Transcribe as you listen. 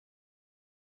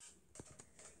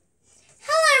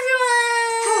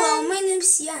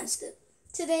is Jens.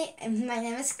 Today, my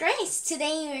name is Grace.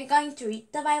 Today we're going to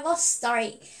read the Bible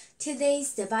story.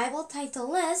 Today's the Bible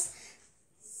title is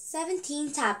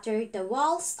 17th chapter, The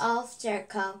Walls of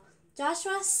Jericho.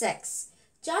 Joshua 6.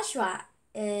 Joshua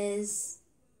is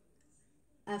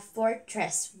a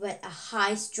fortress with a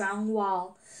high, strong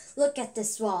wall. Look at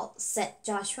this wall, said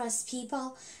Joshua's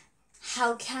people.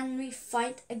 How can we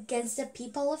fight against the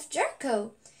people of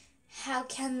Jericho? How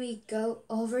can we go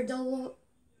over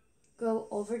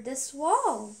this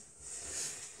wall?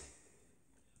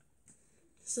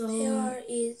 So there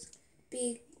is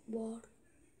big wall.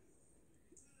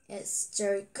 It's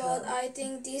Jericho. But I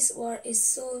think this wall is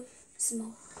so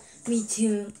small. Me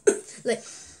too. Like,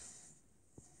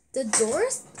 the door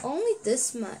is only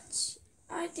this much.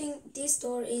 I think this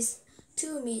door is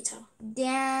 2 meters.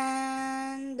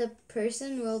 Then the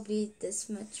person will be this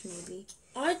much maybe.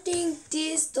 I think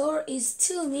this door is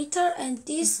 2 meters and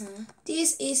this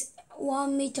is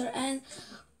 1 meter and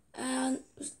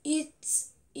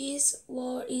its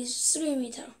wall is 3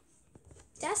 meters.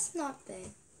 That's not big.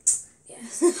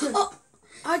 Yes. Oh,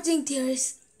 I think there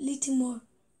is little more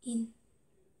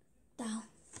down.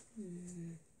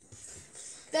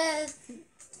 But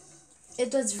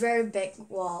it was very big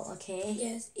wall, okay?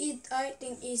 Yes, I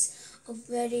think is a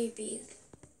very big.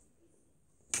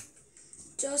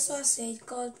 Joshua said,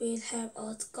 God will help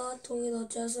us. God told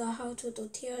Joshua how to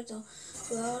tear the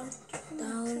wall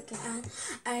down,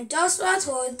 and Joshua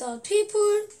told the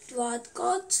people what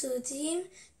God told him.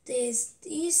 This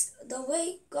is the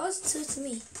way God told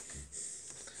me.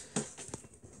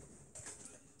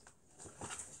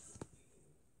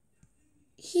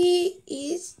 He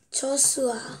is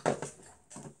Joshua.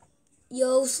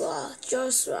 Joshua.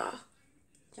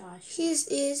 He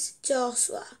is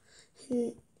Joshua.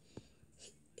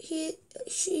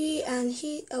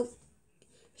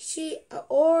 She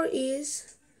all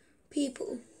is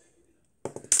people.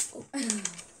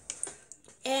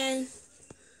 And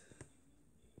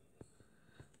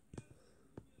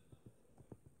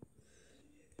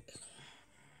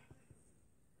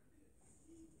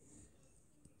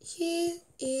he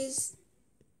is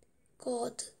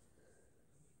God.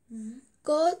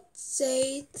 God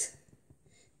said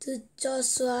to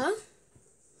Joshua,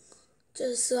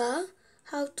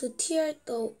 how to tear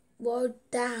the wall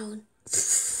down.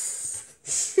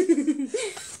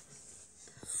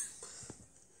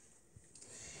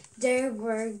 They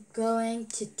were going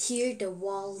to tear the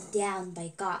wall down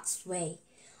by God's way.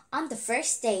 On the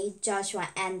first day, Joshua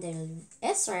and the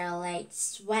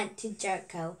Israelites went to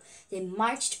Jericho. They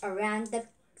marched around the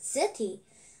city.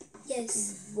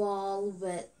 Yes. Wall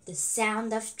with the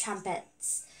sound of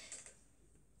trumpets.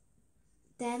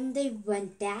 Then they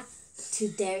went back to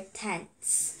their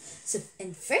tents. So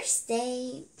in first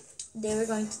day, they were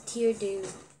going to tear the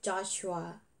not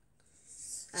Joshua.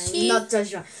 This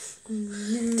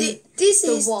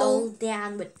the is wall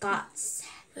down with God's.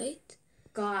 Wait.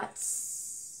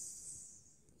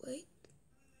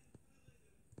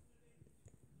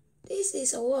 This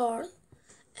is a wall,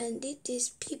 and it is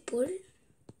people.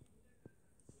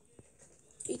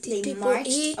 They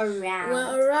marched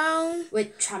around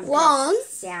with trumpet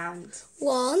sound.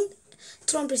 One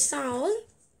trumpet sound,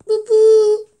 boo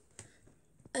boo,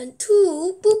 and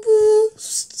 2 boo boo,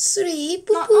 3 boo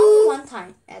boo. Not only one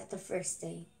time at the first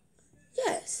day.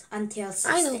 Yes. Until 6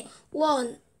 I know. day.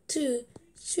 1, 2,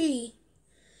 3.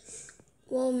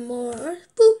 One more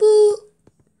boo boo.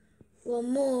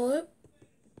 One more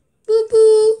boo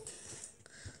boo.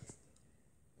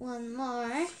 One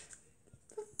more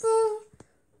boo boo.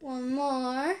 One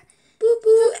more boo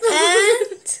boo,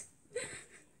 and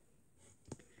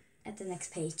at the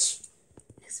next page.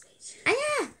 Ah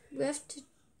yeah, we have to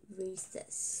read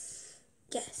this.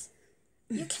 Yes.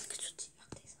 You can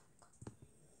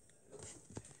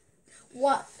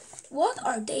What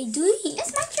are they doing?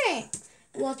 It's my turn.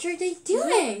 What are they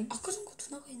doing? 아까 전거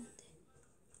누나가 했는데.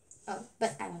 Oh,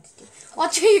 but I want to do.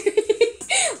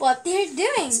 What they're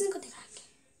doing?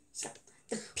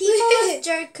 The people of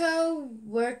Jericho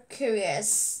were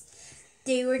curious.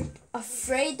 They were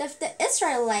afraid of the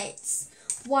Israelites.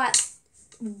 Why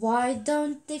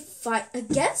don't they fight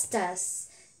against us?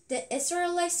 The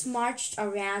Israelites marched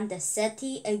around the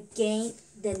city again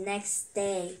the next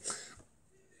day.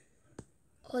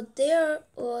 There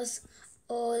was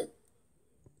a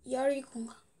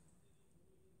Jericho.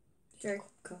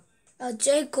 A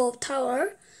Jacob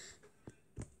tower.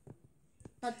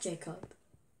 Not Jacob.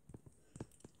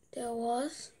 There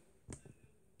was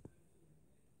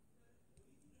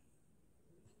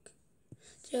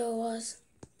Jacob.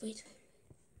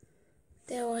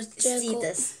 See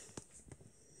this.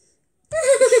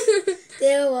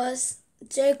 There was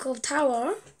Jericho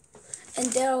Tower,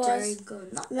 and there was Jericho,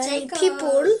 not many Jacob.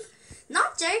 people.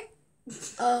 Not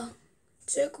Jericho.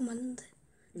 Jericho 맞는데.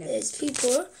 No. There's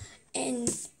people, and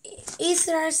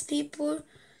Israel's people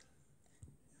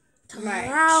turn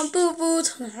around, boo boo,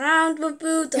 turn around, boo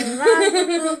boo, turn around,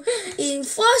 boo boo. In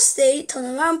first day, turn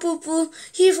around, boo boo.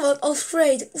 He was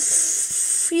afraid.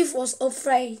 He was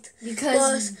afraid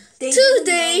Because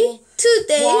today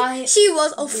why he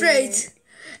was afraid,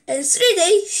 and 3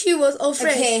 days he was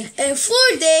afraid, Okay. and 4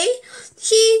 days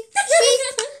he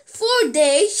 4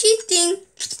 days he think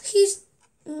he's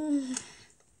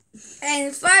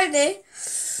and 5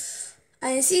 days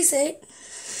and 6 days.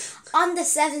 On the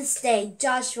 7th day,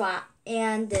 Joshua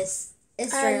and the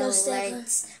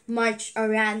Israelites marched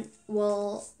around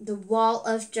the wall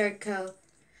of Jericho.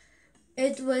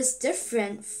 It was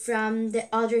different from the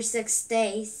other 6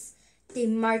 days. They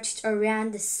marched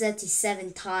around the city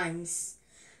 7 times.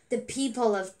 The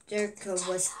people of Jericho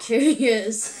was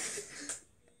curious.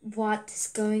 What is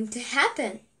going to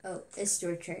happen? Oh, it's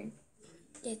your turn.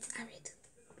 Yes, I read.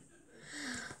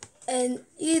 And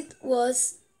it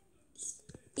was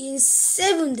in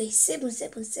 7 days, 7. In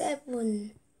 7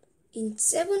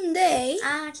 days,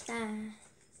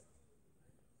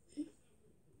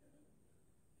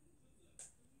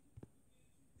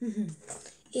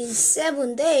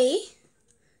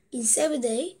 in 7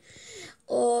 days,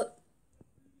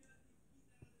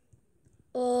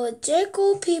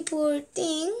 Jericho people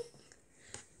think,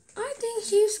 I think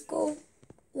he's go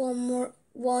one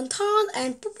time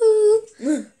and boo boo.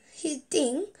 He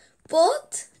think,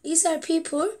 but Israel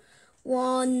people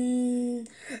 1,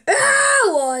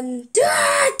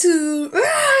 2,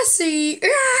 3,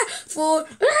 4,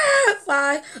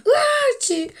 5,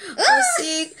 6,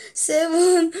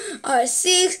 7,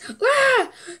 6,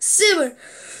 7.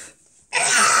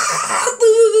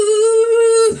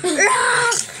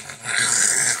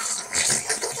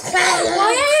 Why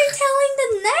are you telling the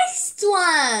next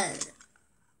one?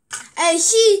 And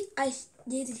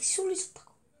얘들이 소리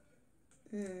좋다고.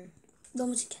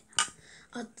 너무 신기해.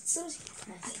 쓰러지게.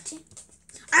 알겠지?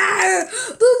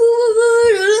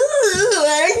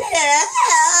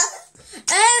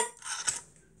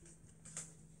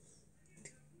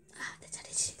 내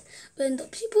차례지. When the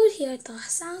people hear the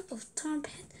sound of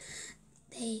trumpet,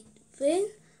 they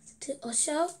went to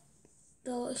assault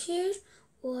the hill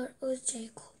wall of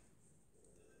Jericho.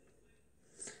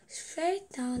 Fell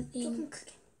down in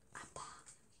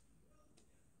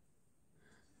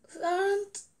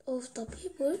front of the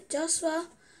people. Joshua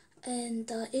and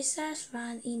the Israelites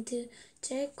ran into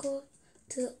Jericho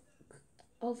to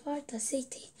over the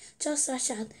city. Joshua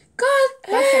shouted, God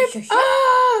help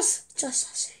us!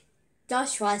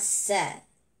 Joshua said.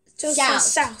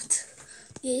 Shout.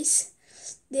 Yes,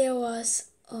 there was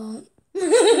She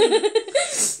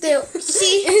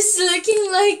is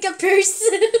looking like a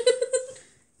person.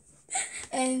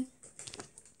 And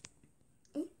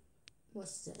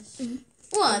what's this?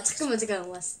 What? 잠깐만.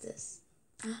 What's this?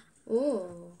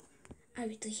 Oh. I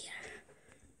read here.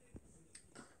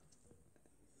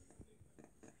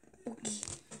 Okay.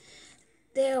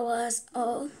 There was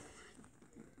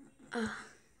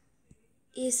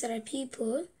Israel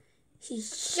people. He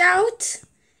shout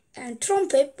and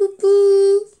trumpet, boo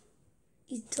boo.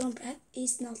 His trumpet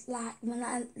is not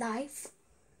live.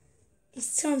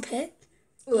 His trumpet.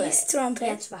 His trumpet.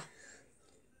 Jetzt war.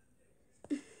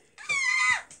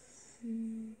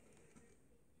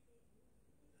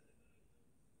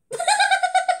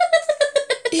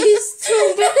 His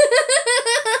trumpet.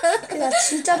 나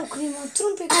진짜로 그리면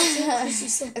트럼펫까지 할 수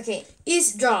있어. Okay.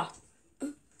 Is draw.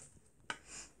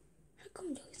 할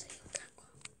거면 여기서 이렇게 할 거야.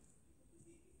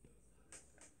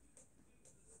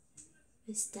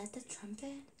 Is that the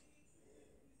trumpet?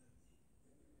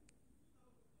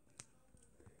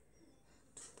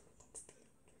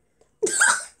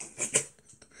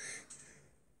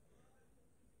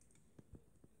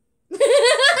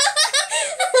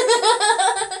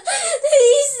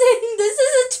 He's saying this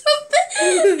is a trumpet.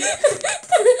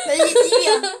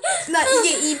 나 이게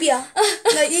입이야.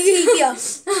 이게 입이야.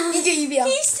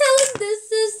 He's telling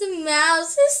this is the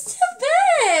mouse. It's too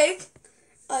big.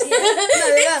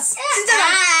 내가 진짜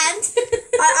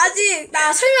아직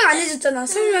나 설명 안 해줬잖아.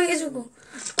 설명해주고.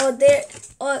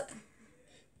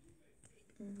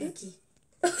 여기.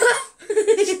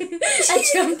 A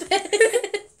trumpet.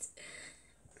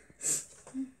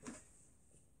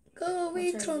 Go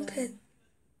away, trumpet.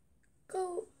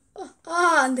 Go.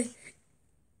 안 돼.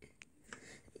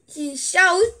 He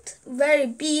shout very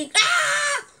big.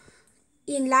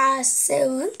 In last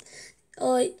 7.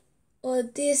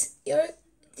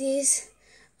 This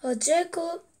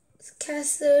Jericho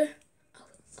castle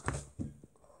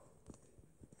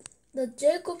The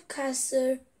Jacob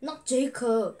castle. Not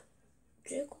Jacob.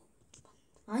 Jacob.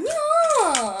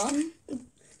 아니야.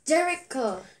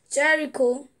 Jericho.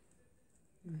 Jericho.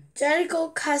 Jericho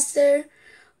castle.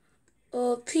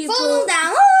 People. Fall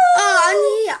down.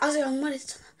 아니 아직 안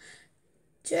말했잖아.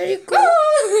 Jericho.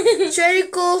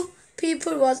 Jericho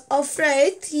people was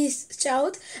afraid. He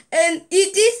shouted, and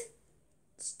it is.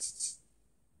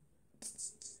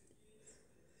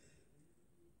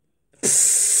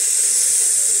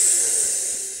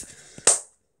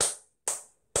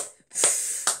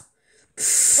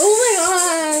 Oh my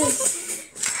god.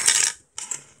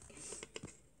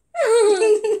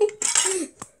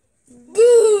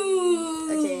 Boo.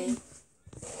 Okay.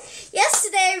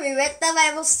 Yesterday we read the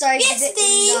Bible story. Did you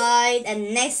enjoy?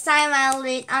 And next time I'll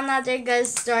read another good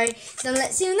story. So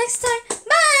let's see you next time.